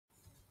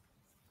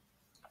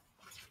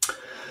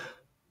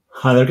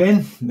Hi there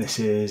again, this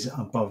is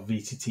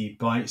AboveVTT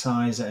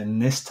Bitesize,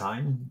 and this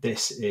time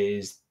this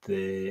is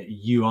the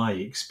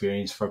UI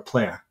experience for a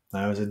player.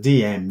 Now as a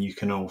DM you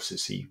can also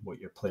see what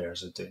your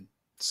players are doing.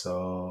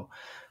 So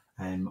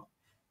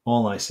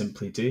all I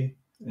simply do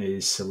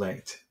is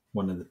select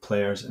one of the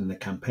players in the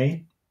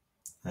campaign.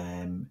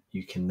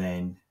 You can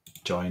then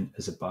join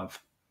as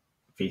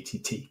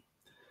AboveVTT.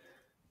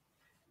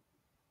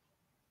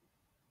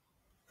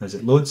 As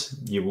it loads,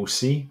 you will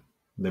see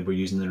that we're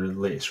using the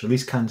latest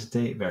release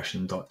candidate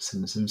version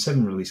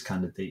 0.777 release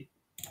candidate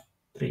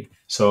 3.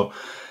 So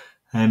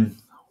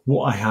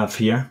what I have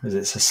here is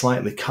it's a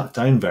slightly cut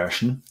down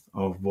version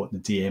of what the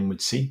DM would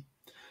see.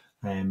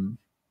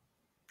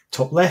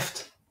 Top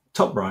left,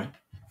 top right,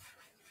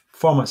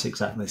 format's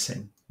exactly the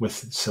same.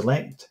 With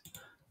select,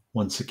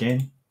 once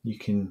again, you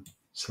can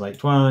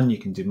select one, you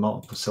can do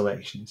multiple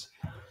selections.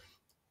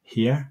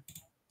 Here,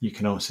 you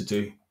can also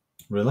do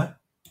ruler,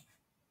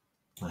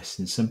 nice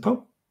and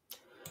simple.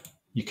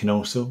 You can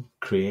also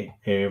create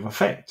area of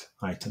effect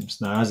items.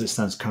 Now, as it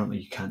stands currently,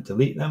 you can't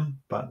delete them,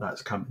 but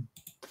that's coming.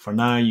 For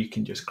now, you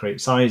can just create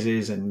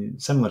sizes,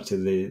 and similar to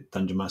the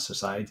Dungeon Master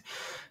side,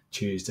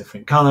 choose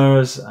different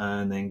colors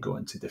and then go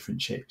into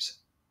different shapes.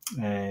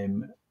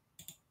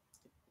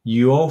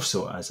 You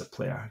also, as a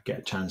player, get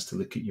a chance to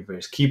look at your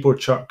various keyboard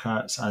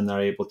shortcuts and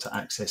are able to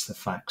access the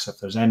facts. If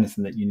there's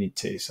anything that you need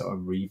to sort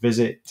of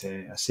revisit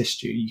to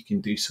assist you, you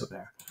can do so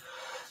there.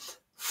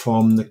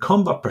 From the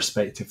combat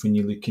perspective, when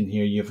you look in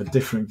here, you have a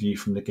different view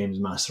from the Games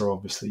Master.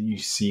 Obviously, you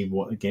see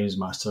what the Games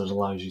Master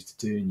allows you to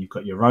do, and you've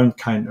got your round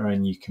counter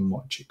and you can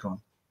watch it go.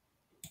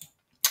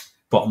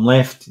 Bottom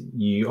left,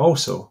 you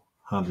also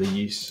have the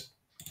use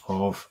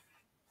of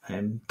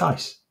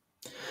dice.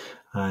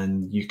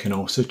 And you can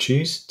also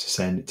choose to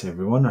send it to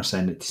everyone or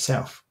send it to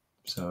self.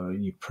 So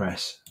you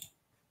press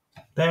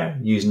there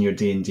using your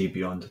D&D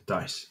Beyond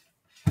dice.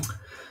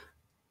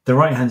 The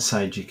right hand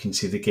side, you can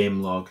see the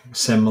game log.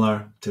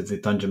 Similar to the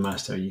Dungeon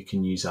Master, you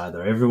can use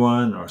either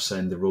everyone or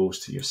send the rolls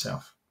to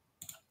yourself.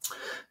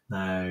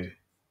 Now,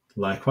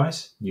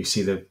 likewise, you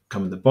see the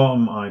come at the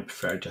bottom. I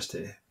prefer just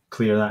to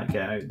clear that,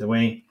 get out of the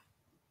way.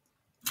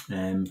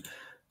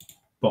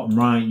 Bottom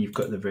right, you've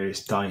got the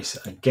various dice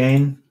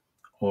again,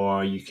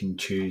 or you can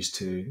choose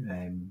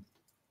to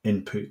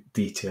input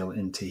detail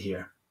into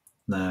here.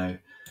 Now,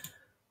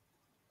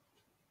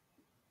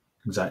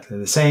 exactly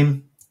the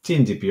same.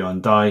 D&D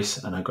Beyond dice,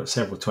 and I've got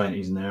several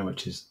 20s in there,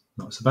 which is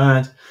not so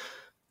bad.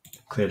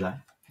 Clear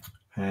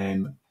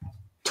that.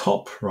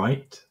 Top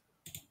right,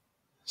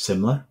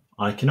 similar.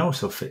 I can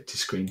also fit to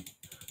screen.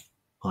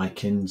 I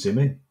can zoom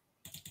in.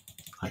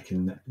 I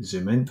can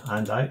zoom in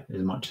and out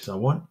as much as I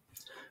want.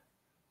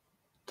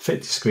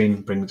 Fit to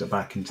screen brings it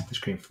back into the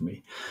screen for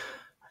me.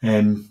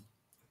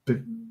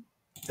 But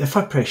if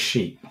I press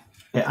sheet,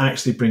 it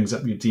actually brings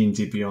up your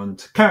D&D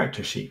Beyond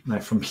character sheet. Now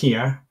from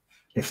here,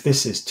 if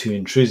this is too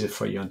intrusive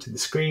for you onto the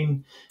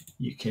screen,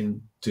 you can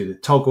do the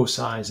toggle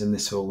size, and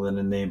this will then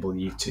enable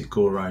you to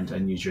go around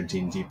and use your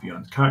D&D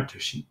Beyond character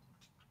sheet.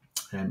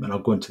 And I'll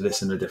go into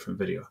this in a different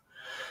video.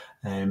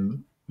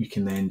 We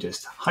can then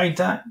just hide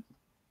that.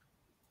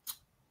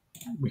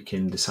 We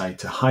can decide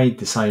to hide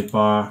the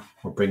sidebar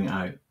or bring it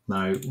out.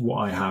 Now, what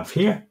I have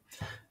here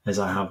is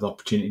I have the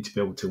opportunity to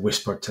be able to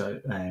whisper to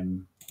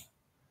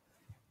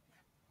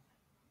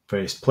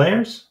various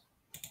players,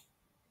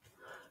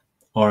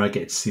 or I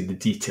get to see the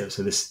details.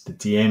 So this is the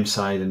DM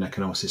side, and I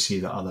can also see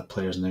the other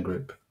players in the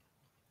group.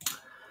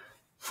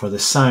 For the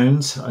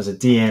sounds, as a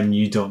DM,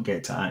 you don't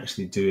get to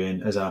actually do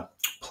it. As a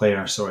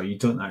player, sorry, you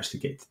don't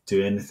actually get to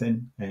do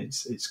anything.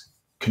 It's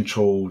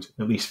controlled,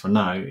 at least for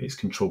now, it's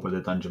controlled by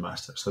the Dungeon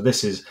Master. So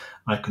this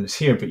icon is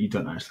here, but you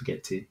don't actually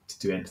get to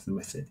do anything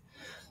with it.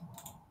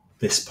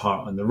 This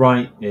part on the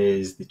right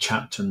is the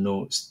chapter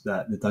notes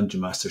that the Dungeon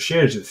Master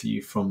shares with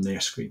you from their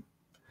screen.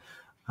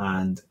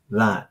 And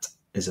that,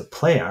 as a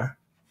player,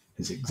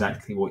 is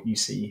exactly what you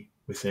see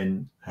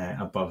within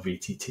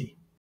AboveVTT.